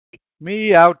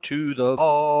me out to the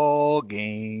ball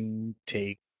game.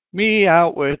 Take me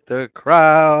out with the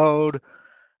crowd.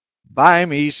 Buy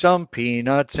me some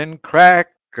peanuts and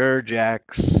cracker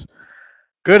jacks.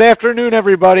 Good afternoon,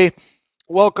 everybody.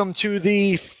 Welcome to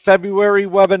the February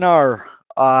webinar.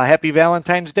 Happy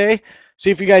Valentine's Day.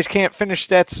 See if you guys can't finish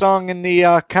that song in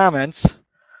the comments.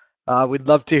 We'd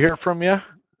love to hear from you.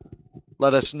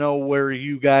 Let us know where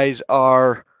you guys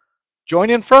are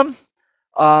joining from.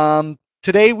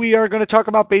 Today we are going to talk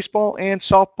about baseball and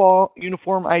softball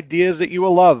uniform ideas that you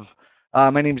will love.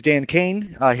 My name is Dan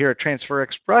Kane here at Transfer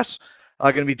Express.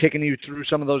 I'm going to be taking you through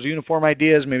some of those uniform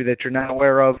ideas, maybe that you're not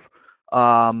aware of.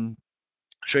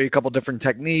 Show you a couple different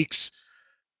techniques,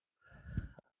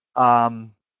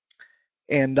 um,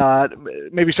 and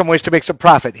maybe some ways to make some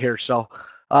profit here. So,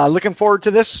 looking forward to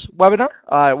this webinar.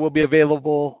 It will be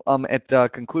available at the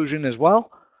conclusion as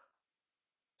well.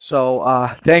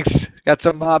 So thanks. Got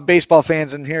some baseball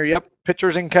fans in here. Yep,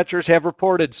 pitchers and catchers have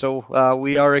reported. So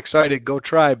we are excited. Go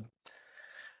Tribe.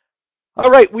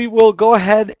 All right, we will go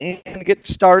ahead and get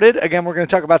started. Again, we're going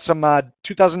to talk about some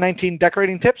 2019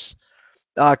 decorating tips,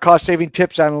 cost-saving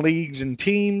tips on leagues and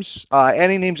teams,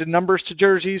 adding names and numbers to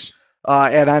jerseys,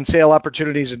 and on-sale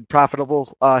opportunities and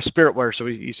profitable spirit wear. So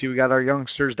you see we got our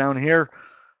youngsters down here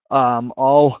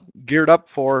all geared up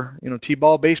for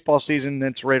T-ball baseball season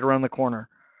that's right around the corner.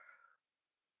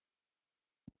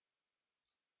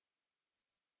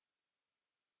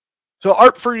 So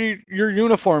art for your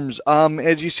uniforms.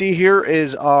 As you see here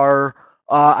is our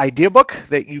idea book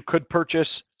that you could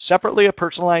purchase separately, a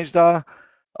personalized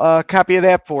copy of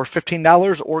that for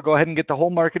 $15, or go ahead and get the whole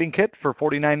marketing kit for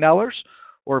 $49.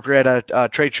 Or if you're at a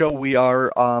trade show, we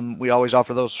always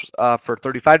offer those for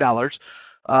 $35.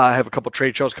 I have a couple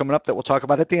trade shows coming up that we'll talk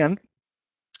about at the end.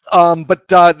 But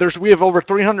we have over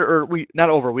 300, or we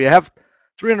have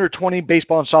 320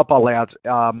 baseball and softball layouts.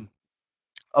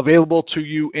 Available to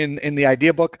you in the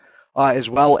idea book as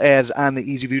well as on the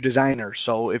EasyView Designer.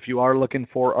 So if you are looking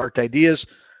for art ideas,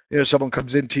 someone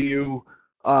comes into you,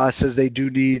 says they do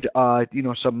need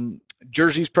some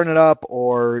jerseys printed up,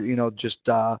 or just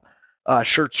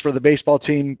shirts for the baseball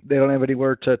team. They don't have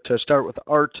anywhere to start with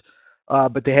art,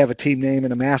 but they have a team name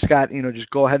and a mascot. Just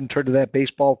go ahead and turn to that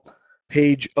baseball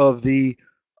page of the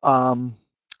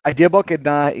idea book and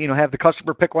have the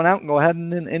customer pick one out and go ahead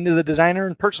and into the designer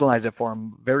and personalize it for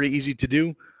them. Very easy to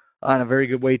do and a very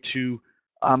good way to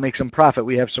make some profit.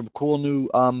 We have some cool new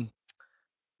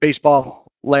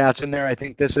baseball layouts in there. I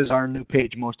think this is our new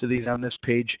page. Most of these on this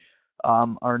page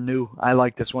are new. I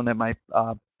like this one that my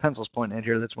pencil's pointing at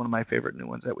here. That's one of my favorite new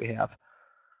ones that we have,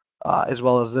 as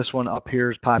well as this one up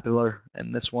here is popular,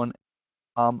 and this one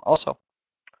also.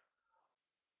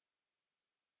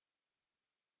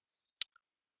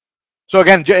 So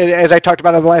again, as I talked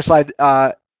about on the last slide,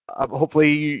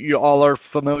 hopefully you all are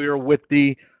familiar with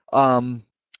the EasyView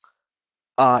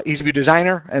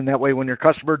Designer, and that way when your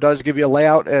customer does give you a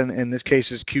layout, and in this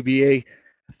case is QBA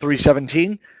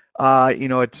 317,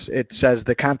 it says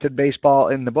the Compton baseball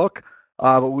in the book,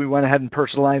 but we went ahead and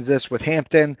personalized this with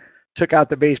Hampton, took out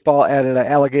the baseball, added an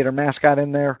alligator mascot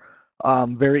in there.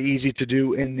 Very easy to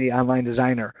do in the online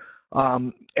designer.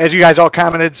 As you guys all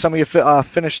commented, some of you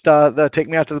finished the Take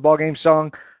Me Out to the Ball Game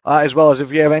song, as well as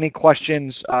if you have any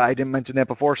questions. I didn't mention that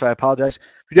before, so I apologize.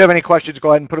 If you do have any questions, go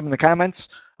ahead and put them in the commens.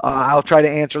 I'll try to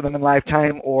answer them in live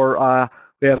time, or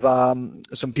we have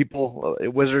some people,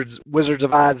 Wizards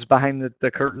of Oz behind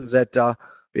the curtains that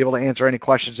be able to answer any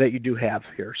questions that you do have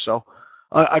here. So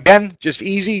again, just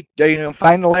easy.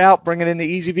 Find the layout, bring it into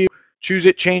EasyView, choose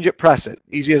it, change it, press it.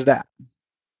 Easy as that.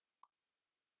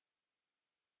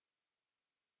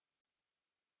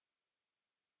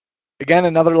 Again,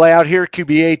 another layout here,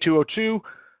 QBA 202.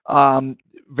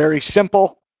 Very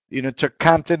simple. Took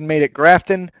Compton, made it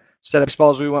Grafton. Instead of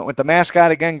baseballs, we went with the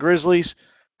mascot again, Grizzlies.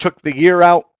 Took the year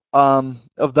out of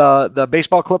the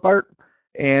baseball clip art,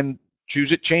 and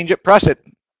choose it, change it, press it.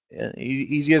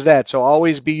 Easy as that. So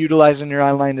always be utilizing your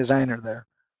online designer there.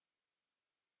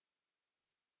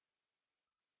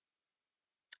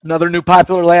 Another new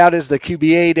popular layout is the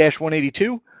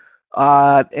QBA-182.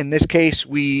 In this case,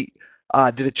 we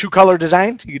did a two-color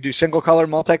design. You could do single color,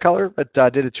 multicolor, but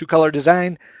did a two-color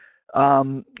design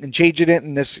and changing it.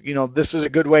 And this is a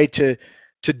good way to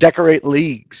decorate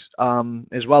leagues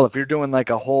as well. If you're doing like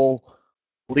a whole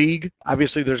league,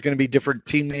 obviously there's going to be different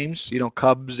team names.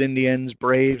 Cubs, Indians,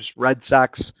 Braves, Red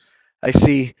Sox. I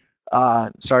see.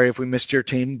 Sorry if we missed your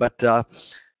team, but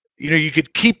you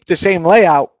could keep the same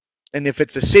layout. And if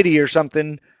it's a city or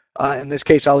something, in this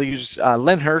case, I'll use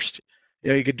Lyndhurst.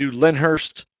 You could do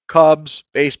Lyndhurst, Cubs,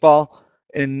 baseball,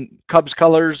 in Cubs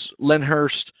colors,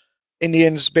 Lyndhurst,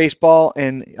 Indians baseball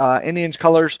and Indians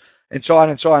colors, and so on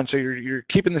and so on. So you're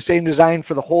keeping the same design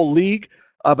for the whole league,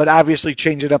 but obviously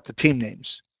changing up the team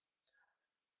names.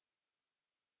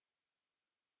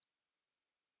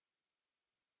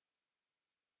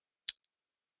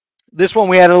 This one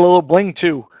we added a little bling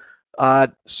to.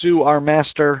 Sue, our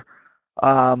master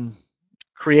um,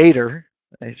 creator,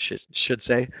 I should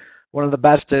say, one of the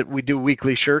best that we do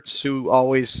weekly shirts. Sue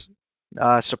always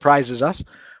surprises us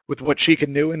with what she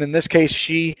can do, and in this case,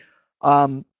 she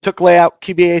took layout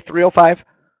QBA 305.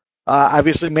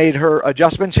 Obviously, made her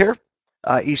adjustments here,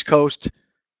 East Coast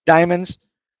diamonds,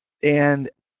 and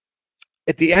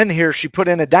at the end here, she put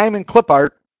in a diamond clip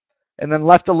art, and then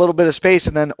left a little bit of space,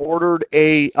 and then ordered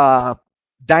a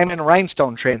diamond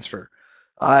rhinestone transfer.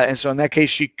 And so in that case,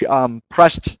 she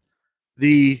pressed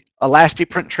the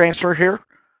ElastiPrint transfer here,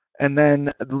 and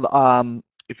then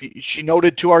she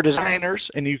noted to our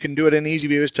designers, and you can do it in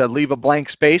EasyView, is to leave a blank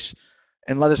space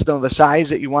and let us know the size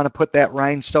that you want to put that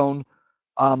rhinestone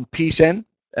piece in,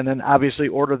 and then obviously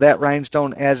order that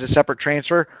rhinestone as a separate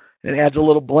transfer. It adds a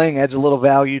little bling, adds a little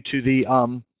value to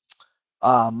the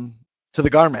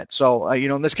garment. So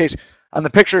in this case, on the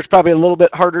picture, it's probably a little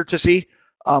bit harder to see.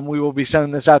 We will be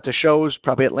sending this out to shows,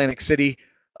 probably Atlantic City,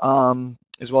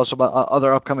 as well as some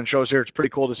other upcoming shows here. It's pretty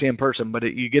cool to see in person, but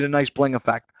you get a nice bling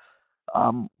effect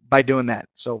by doing that.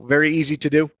 So very easy to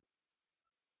do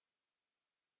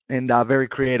and very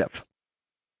creative.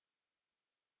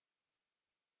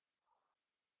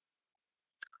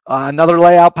 Another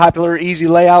layout, popular, easy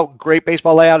layout, great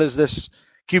baseball layout is this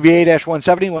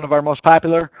QBA-170, one of our most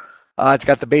popular. It's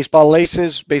got the baseball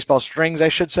laces, baseball strings, I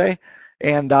should say,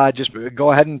 and just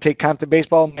go ahead and take Compton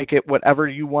Baseball, make it whatever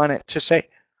you want it to say.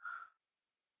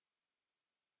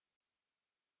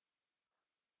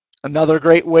 Another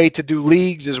great way to do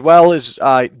leagues as well is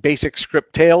basic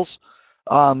script tails.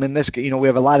 In this, we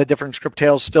have a lot of different script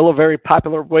tails. Still a very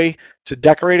popular way to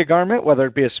decorate a garment, whether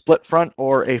it be a split front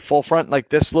or a full front, like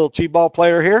this little T-ball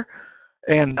player here.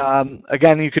 And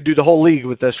again, you could do the whole league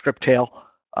with the script tail.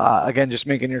 Again, just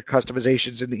making your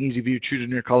customizations in the EasyView,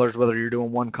 choosing your colors, whether you're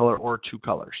doing one color or two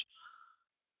colors.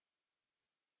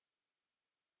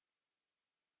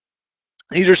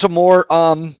 These are some more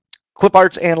clip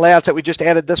arts and layouts that we just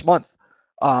added this month.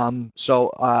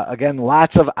 Again,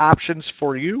 lots of options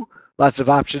for you, lots of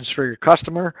options for your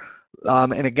customer.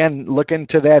 And again, look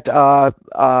into that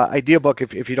idea book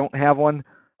if you don't have one.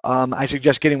 I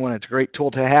suggest getting one. It's a great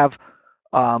tool to have.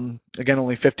 Again,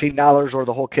 only $15 or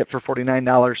the whole kit for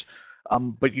 $49.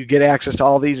 But you get access to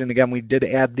all these. And again, we did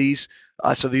add these.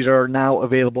 So these are now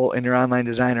available in your online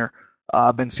designer.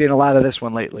 I've been seeing a lot of this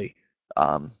one lately.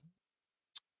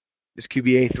 This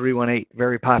QBA 318,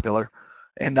 very popular.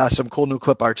 And some cool new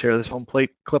clip arts here. This home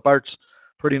plate clip art's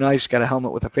pretty nice. Got a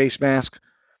helmet with a face mask,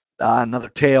 another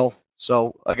tail.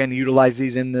 So again, utilize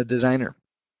these in the designer.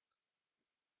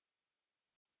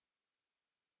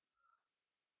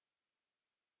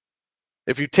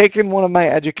 If you've taken one of my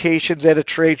educations at a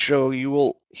trade show, you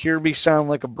will hear me sound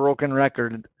like a broken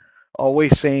record,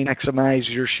 always saying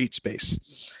maximize your sheet space.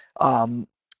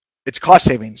 It's cost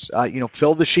savings.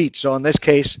 Fill the sheet. So in this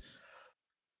case,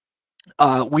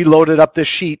 we loaded up this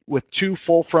sheet with 2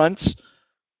 full fronts.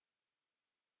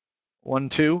 1,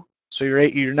 2. So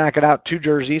you're knocking out 2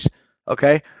 jerseys.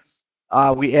 Okay.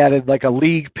 We added like a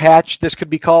league patch, this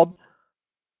could be called.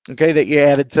 Okay, that you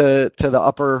added to the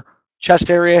upper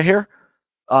chest area here.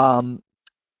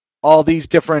 All these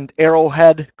different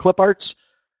arrowhead clip arts,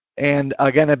 and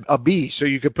again a B. So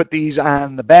you could put these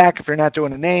on the back if you're not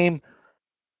doing a name,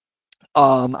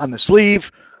 on the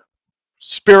sleeve,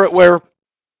 spirit wear.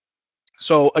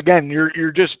 So again,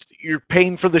 you're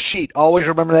paying for the sheet. Always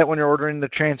remember that when you're ordering the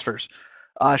transfers,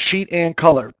 sheet and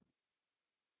color.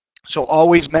 So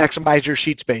always maximize your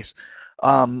sheet space.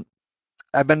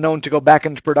 I've been known to go back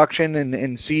into production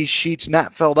and see sheets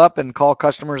not filled up and call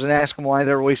customers and ask them why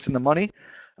they're wasting the money.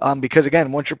 Because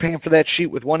again, once you're paying for that sheet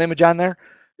with one image on there,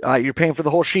 you're paying for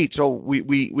the whole sheet. So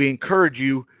we encourage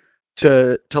you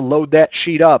to load that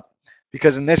sheet up,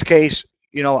 because in this case,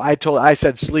 I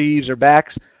said sleeves or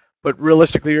backs, but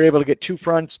realistically you're able to get 2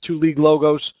 fronts, 2 league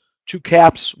logos, 2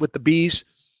 caps with the B's,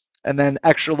 and then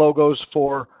extra logos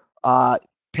for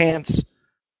pants,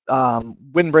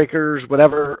 windbreakers,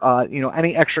 whatever,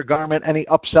 any extra garment, any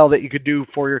upsell that you could do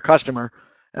for your customer.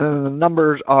 And then the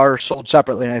numbers are sold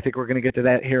separately, and I think we're going to get to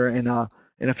that here in a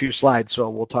few slides. So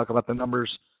we'll talk about the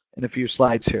numbers in a few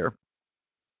slides here.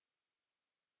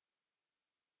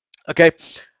 Okay.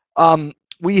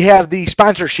 We have the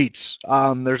sponsor sheets.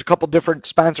 There's a couple different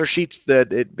sponsor sheets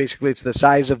that basically it's the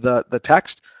size of the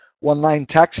text, 1-line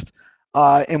text.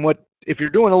 And what if you're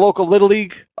doing a local little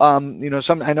league, you know,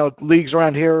 I know leagues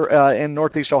around here in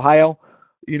Northeast Ohio,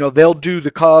 you know, they'll do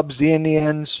the Cubs, the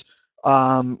Indians,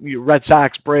 Red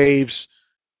Sox, Braves,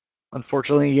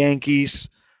 unfortunately Yankees.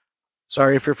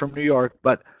 Sorry if you're from New York,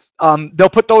 but they'll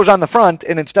put those on the front,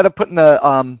 and instead of putting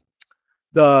the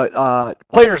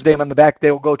player's name on the back,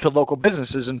 they will go to local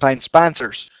businesses and find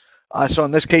sponsors. So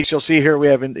in this case, you'll see here we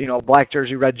have, you know, black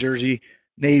jersey, red jersey,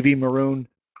 navy, maroon,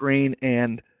 green,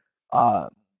 and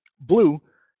blue.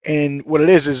 And what it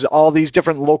is all these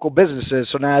different local businesses.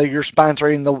 So now you're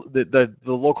sponsoring the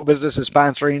local business is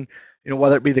sponsoring, you know,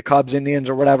 whether it be the Cubs, Indians,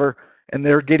 or whatever, and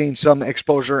they're getting some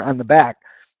exposure on the back.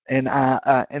 And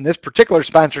in this particular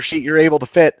sponsor sheet, you're able to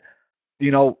fit,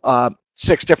 you know,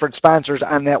 6 different sponsors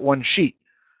on that one sheet.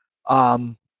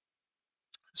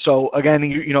 So again,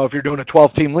 you know, if you're doing a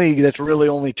 12-team league, that's really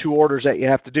only 2 orders that you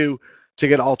have to do to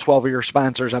get all 12 of your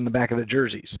sponsors on the back of the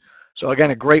jerseys. So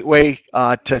again, a great way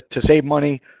to save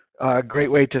money, a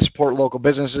great way to support local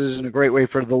businesses, and a great way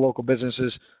for the local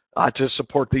businesses to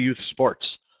support the youth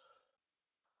sports.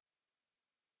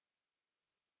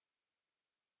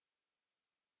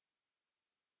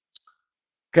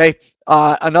 Okay.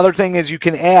 Another thing is you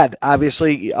can add,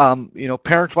 obviously, you know,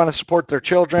 parents want to support their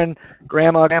children,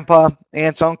 grandma, grandpa,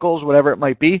 aunts, uncles, whatever it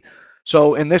might be.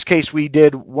 So in this case, we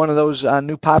did one of those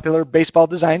new popular baseball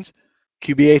designs,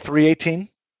 QBA 318.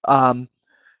 And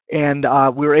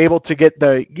we were able to get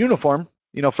the uniform,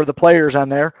 you know, for the players on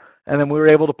there. And then we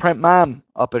were able to print mom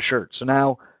up a shirt. So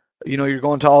now, you know, you're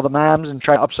going to all the moms and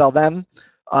try to upsell them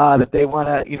that they want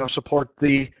to, you know, support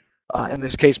the, in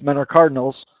this case, Mentor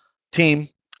Cardinals team.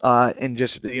 And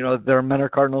just, you know, they're Mentor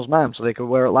Cardinals mom, so they could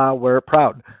wear it loud, wear it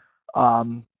proud.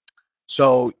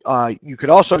 So you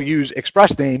could also use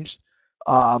express names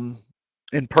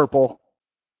in purple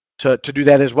to do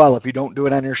that as well. If you don't do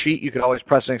it on your sheet, you could always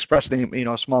press an express name, you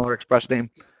know, a smaller express name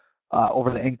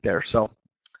over the ink there. So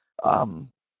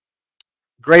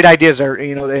great ideas there,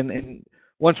 you know, and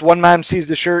once one mom sees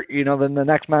the shirt, you know, then the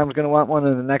next mom's going to want one,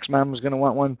 and the next mom is going to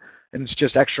want one, and it's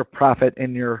just extra profit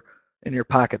in your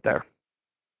pocket there.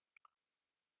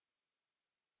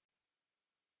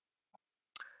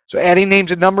 So adding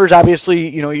names and numbers, obviously,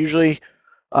 you know, usually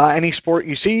any sport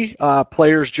you see,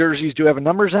 players' jerseys do have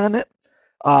numbers on it.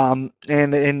 And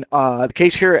in the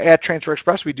case here at Transfer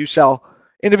Express, we do sell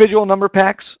individual number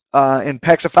packs in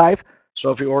packs of 5.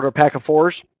 So if you order a pack of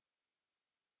 4s,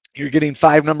 you're getting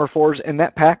 5 number 4s in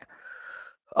that pack.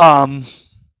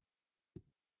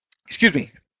 Excuse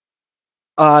me.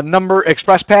 Number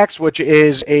express packs, which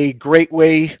is a great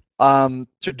way to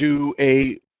do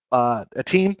a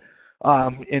team.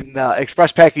 In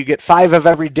express pack, you get 5 of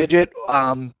every digit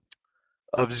of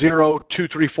 0, 2,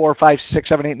 3, 4, 5, 6,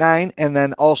 7, 8, 9, and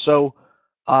then also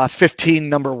 15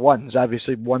 number 1s.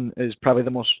 Obviously, 1 is probably the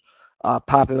most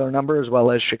popular number, as well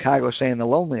as Chicago saying the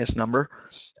loneliest number.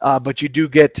 But you do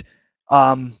get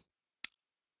 15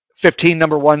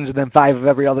 number 1s and then 5 of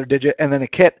every other digit, and then a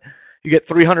kit. You get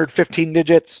 315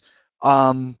 digits,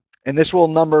 and this will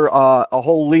number a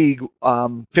whole league,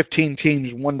 15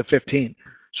 teams, 1 to 15.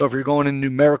 So if you're going in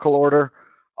numerical order,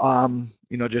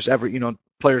 you know, just every, you know,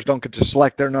 players don't get to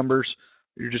select their numbers.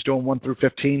 You're just doing 1 through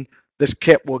 15. This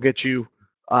kit will get you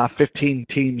 15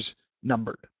 teams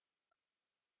numbered.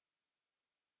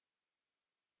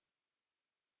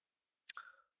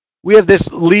 We have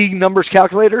this league numbers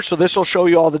calculator, so this will show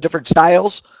you all the different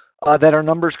styles that our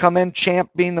numbers come in, champ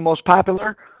being the most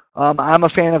popular. I'm a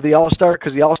fan of the All-Star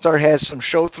because the All-Star has some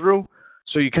show-through,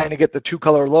 so you kind of get the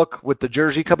 2-color look with the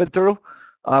jersey coming through.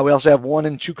 We also have 1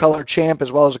 and 2-color champ,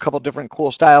 as well as a couple different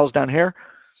cool styles down here.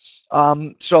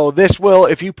 So this will,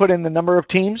 if you put in the number of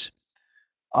teams,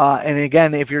 and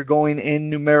again, if you're going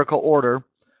in numerical order,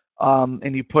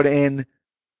 and you put in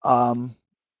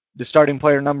the starting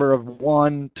player number of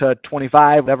 1 to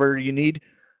 25, whatever you need,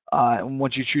 and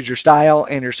once you choose your style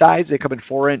and your size, they come in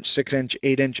 4-inch, 6-inch,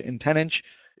 8-inch, and 10-inch.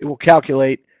 It will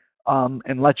calculate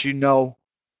and let you know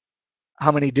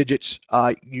how many digits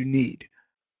you need.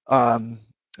 And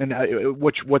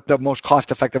what the most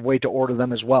cost-effective way to order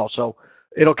them as well. So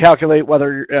it'll calculate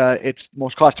whether it's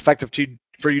most cost-effective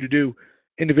for you to do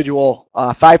individual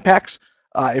 5-packs,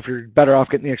 if you're better off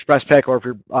getting the express pack, or if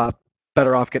you're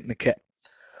better off getting the kit.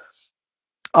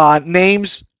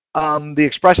 Names, the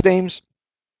express names,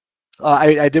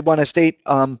 I did want to state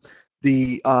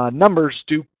the numbers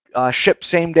do ship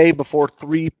same day before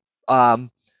 3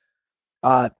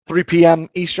 p.m.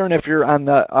 Eastern if you're on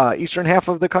the eastern half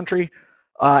of the country,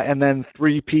 and then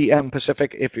 3 p.m.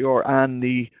 Pacific if you're on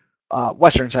the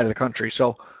western side of the country.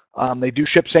 So they do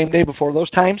ship same day before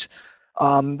those times.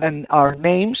 Then our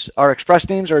names, our express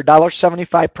names, are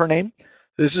 $1.75 per name.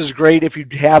 This is great if you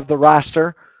have the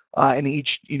roster, and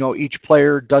each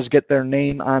player does get their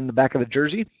name on the back of the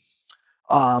jersey.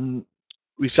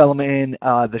 We sell them in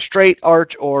the straight,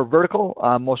 arch, or vertical.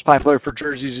 Most popular for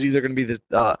jerseys is either going to be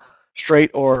the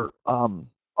straight or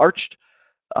arched.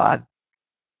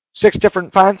 6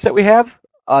 different fonts that we have.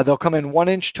 They'll come in 1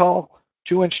 inch tall,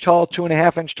 2 inch tall,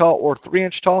 2.5 inch tall, or 3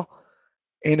 inch tall.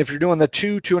 And if you're doing the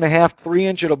 2, 2.5, 3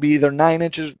 inch, it'll be either 9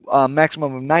 inches,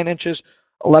 maximum of 9 inches,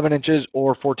 11 inches,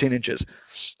 or 14 inches.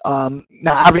 Now,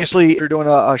 obviously, if you're doing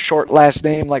a short last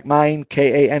name like mine,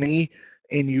 Kane,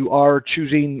 and you are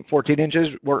choosing 14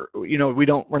 inches, we're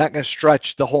not going to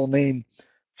stretch the whole name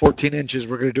 14 inches.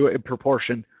 We're going to do it in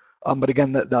proportion. But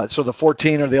again, so the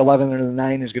 14 or the 11 or the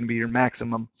 9 is going to be your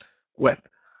maximum width.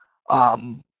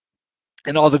 And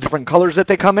all the different colors that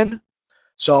they come in.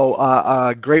 So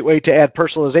a great way to add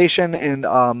personalization,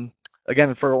 and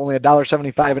again, for only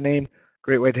 $1.75 a name,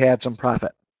 great way to add some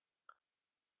profit.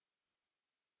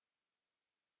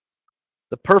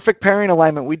 The perfect pairing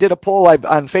alignment. We did a poll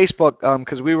on Facebook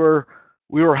because we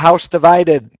were house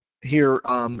divided here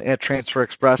at Transfer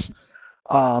Express.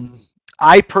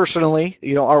 I personally,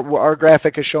 our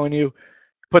graphic is showing you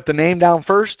put the name down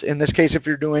first. In this case, if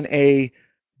you're doing a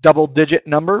double-digit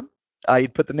number,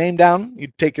 you'd put the name down.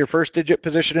 You'd take your first digit,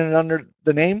 position it under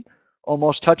the name,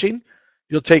 almost touching.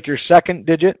 You'll take your second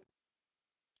digit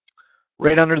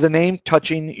right under the name,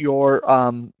 touching your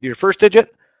first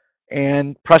digit,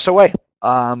 and press away.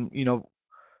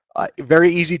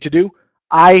 Very easy to do.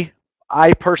 I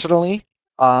personally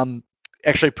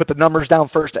actually put the numbers down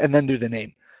first and then do the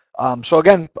name. So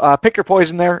again, pick your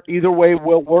poison there. Either way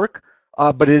will work,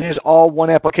 but it is all one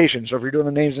application. So if you're doing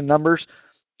the names and numbers,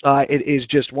 it is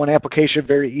just one application,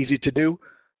 very easy to do.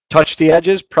 Touch the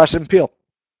edges, press and peel.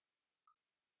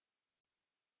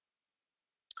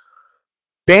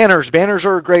 Banners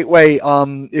are a great way,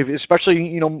 especially,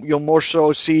 you'll more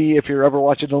so see if you're ever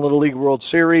watching the Little League World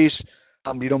Series,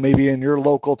 maybe in your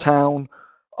local town,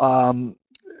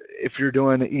 if you're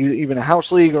doing even a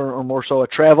house league or more so a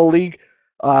travel league,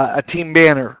 a team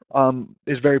banner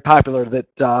is very popular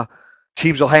that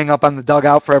teams will hang up on the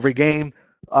dugout for every game.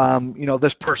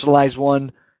 This personalized one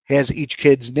has each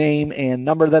kid's name and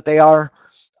number that they are,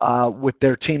 with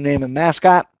their team name and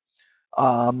mascot,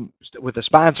 with a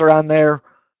sponsor on there.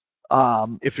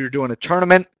 If you're doing a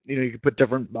tournament, you can put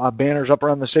different banners up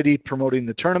around the city promoting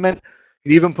the tournament.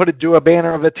 You can even do a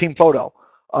banner of a team photo.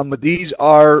 But these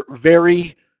are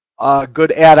very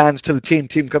good add-ons to the team.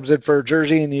 Team comes in for a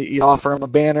jersey and you offer them a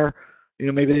banner.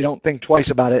 Maybe they don't think twice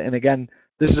about it. And again,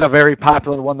 this is a very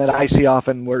popular one that I see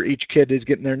often, where each kid is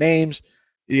getting their names.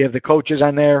 You have the coaches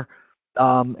on there,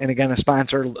 and again, a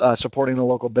sponsor supporting a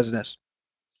local business.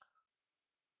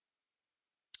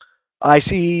 I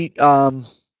see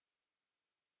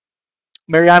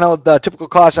Mariano, the typical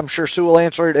cost, I'm sure Sue will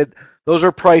answer it. Those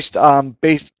are priced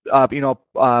based,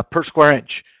 per square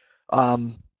inch.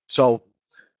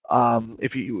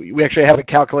 If we actually have a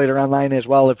calculator online as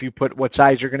well. If you put what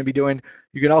size you're going to be doing,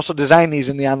 you can also design these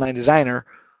in the online designer.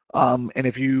 And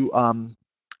if you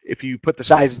put the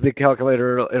size of the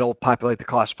calculator, it'll populate the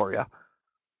cost for you.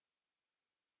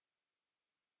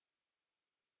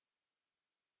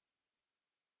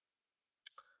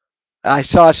 I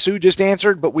saw Sue just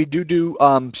answered, but we do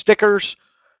stickers.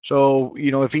 So,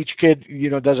 if each kid,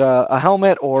 does a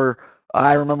helmet, or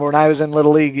I remember when I was in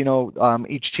Little League,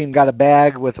 each team got a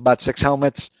bag with about 6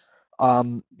 helmets,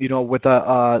 with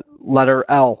a letter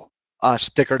L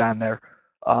stickered on there.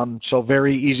 So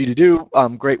very easy to do.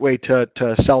 Great way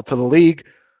to sell to the league.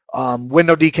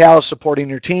 Window decals supporting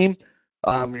your team,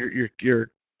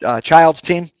 your child's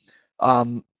team.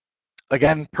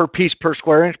 Again, per piece, per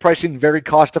square inch pricing, very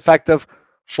cost effective,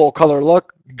 full color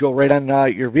look. Go right on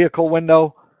your vehicle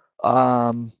window,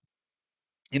 in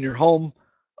your home,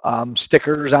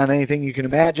 stickers on anything you can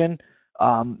imagine.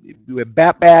 We have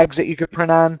bat bags that you could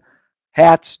print on,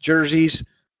 hats, jerseys,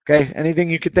 okay, anything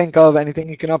you could think of, anything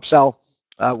you can upsell,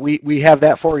 we have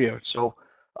that for you. So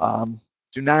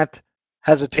do not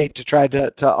hesitate to try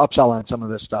to upsell on some of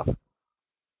this stuff.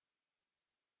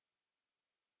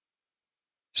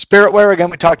 Spiritware, again,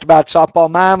 we talked about softball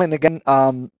mom, and again,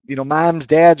 moms,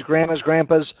 dads, grandmas,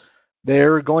 grandpas,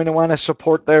 they're going to want to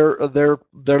support their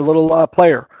little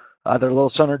player, their little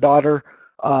son or daughter.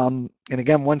 And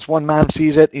again, once one mom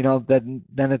sees it,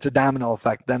 then it's a domino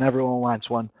effect. Then everyone wants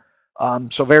one.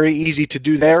 So very easy to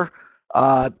do there.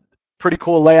 Pretty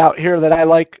cool layout here that I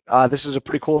like. This is a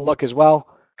pretty cool look as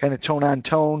well. Kind of tone on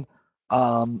tone.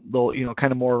 Little,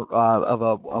 kind of more of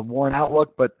a worn out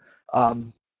look, but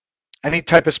any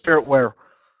type of spiritware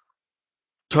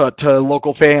to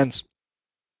local fans.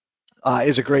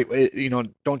 is a great way.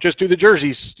 Don't just do the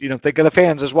jerseys. Think of the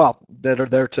fans as well that are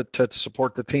there to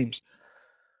support the teams.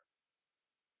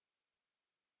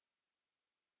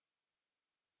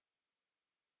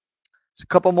 There's a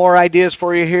couple more ideas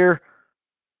for you here.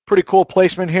 Pretty cool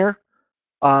placement here.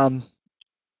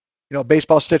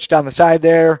 Baseball stitched down the side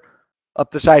there,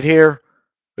 up the side here,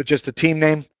 with just the team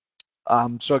name.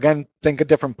 So again, think of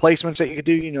different placements that you could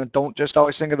do. Don't just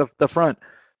always think of the front.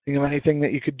 Think of anything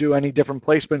that you could do, any different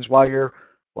placements while you're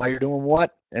doing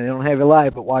what, and you don't have it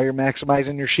live, but while you're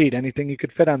maximizing your sheet, anything you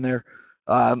could fit on there.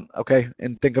 Okay,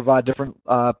 and think of different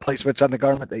placements on the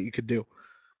garment that you could do.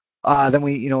 Then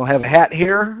we, have a hat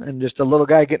here and just a little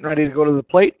guy getting ready to go to the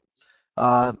plate.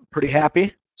 Pretty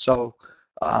happy. So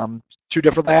two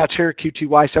different layouts here: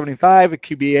 QTY75 and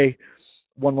QBA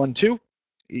 112.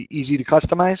 Easy to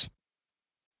customize.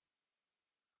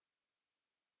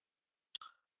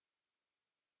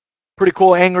 Pretty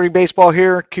cool angry baseball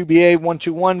here, QBA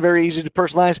 121, very easy to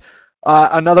personalize.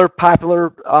 Another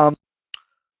popular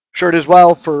shirt as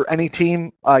well for any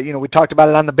team. We talked about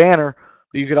it on the banner.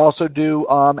 But you could also do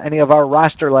any of our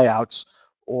roster layouts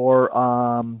or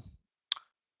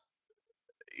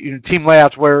team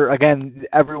layouts where, again,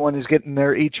 everyone is getting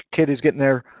each kid is getting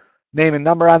their name and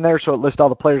number on there, so it lists all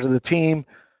the players of the team,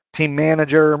 team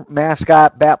manager,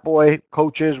 mascot, bat boy,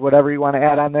 coaches, whatever you want to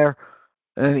add on there.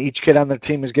 And then each kid on their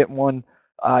team is getting one,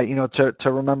 to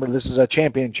remember this is a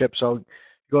championship. So you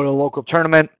go to a local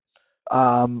tournament,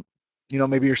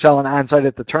 maybe you're selling onsite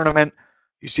at the tournament.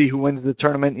 You see who wins the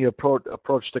tournament. You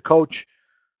approach the coach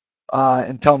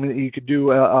and tell him that you could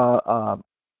do a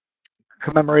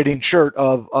commemorating shirt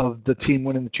of the team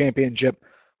winning the championship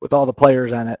with all the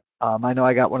players on it. I know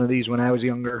I got one of these when I was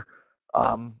younger,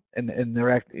 and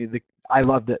I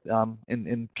loved it,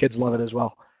 and kids love it as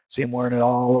well. See them wearing it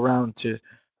all around,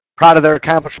 proud of their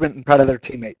accomplishment and proud of their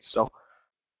teammates. So,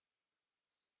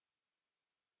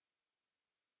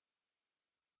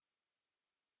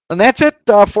 and that's it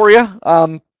for you.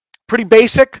 Pretty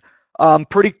basic,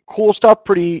 pretty cool stuff,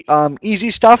 pretty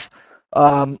easy stuff.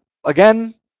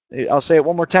 Again, I'll say it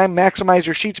one more time: maximize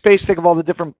your sheet space. Think of all the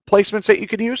different placements that you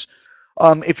could use.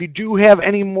 If you do have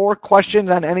any more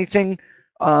questions on anything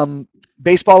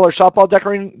baseball or softball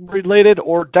decorating related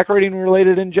or decorating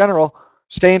related in general,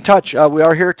 stay in touch. We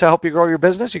are here to help you grow your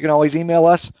business. You can always email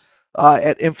us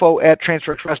at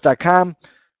info@transferexpress.com.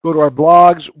 Go to our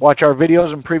blogs, watch our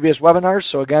videos and previous webinars.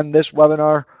 So again, this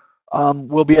webinar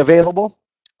will be available.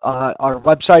 Our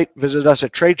website, visit us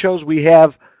at trade shows. We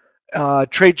have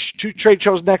two trade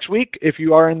shows next week. If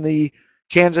you are in the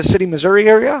Kansas City, Missouri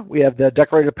area, we have the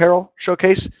Decorated Apparel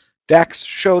Showcase, DAX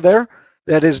show there.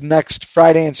 That is next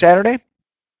Friday and Saturday.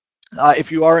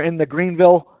 If you are in the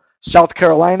Greenville, South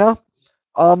Carolina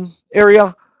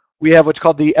area, we have what's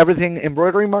called the Everything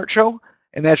Embroidery Mart show,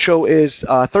 and that show is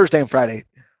Thursday and Friday.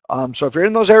 So if you're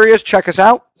in those areas, check us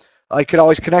out. You can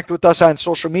always connect with us on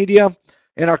social media,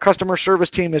 and our customer service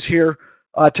team is here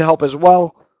to help as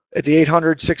well at the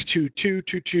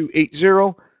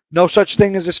 800-622-2280. No such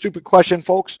thing as a stupid question,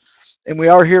 folks. And we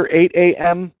are here 8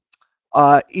 a.m.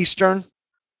 Eastern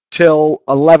till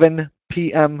 11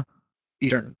 p.m.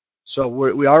 Eastern. So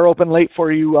we are open late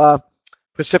for you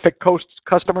Pacific Coast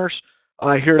customers,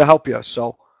 here to help you.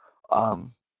 So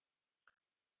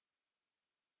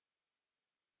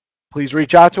please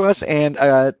reach out to us, and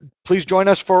please join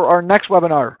us for our next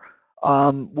webinar,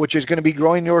 which is going to be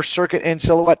growing your circuit and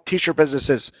silhouette t-shirt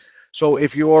businesses. So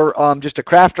if you're just a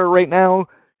crafter right now,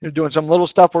 you're doing some little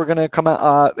stuff, we're going to come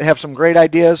have some great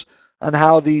ideas on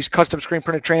how these custom screen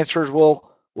printed transfers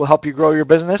will help you grow your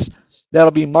business. That'll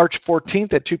be March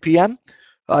 14th at 2 p.m.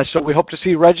 So we hope to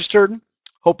see you registered.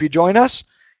 Hope you join us,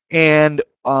 and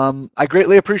I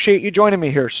greatly appreciate you joining me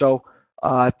here. So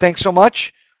thanks so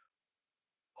much.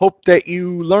 Hope that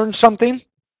you learned something.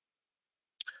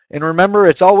 And remember,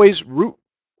 it's always root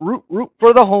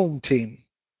for the home team.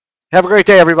 Have a great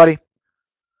day, everybody.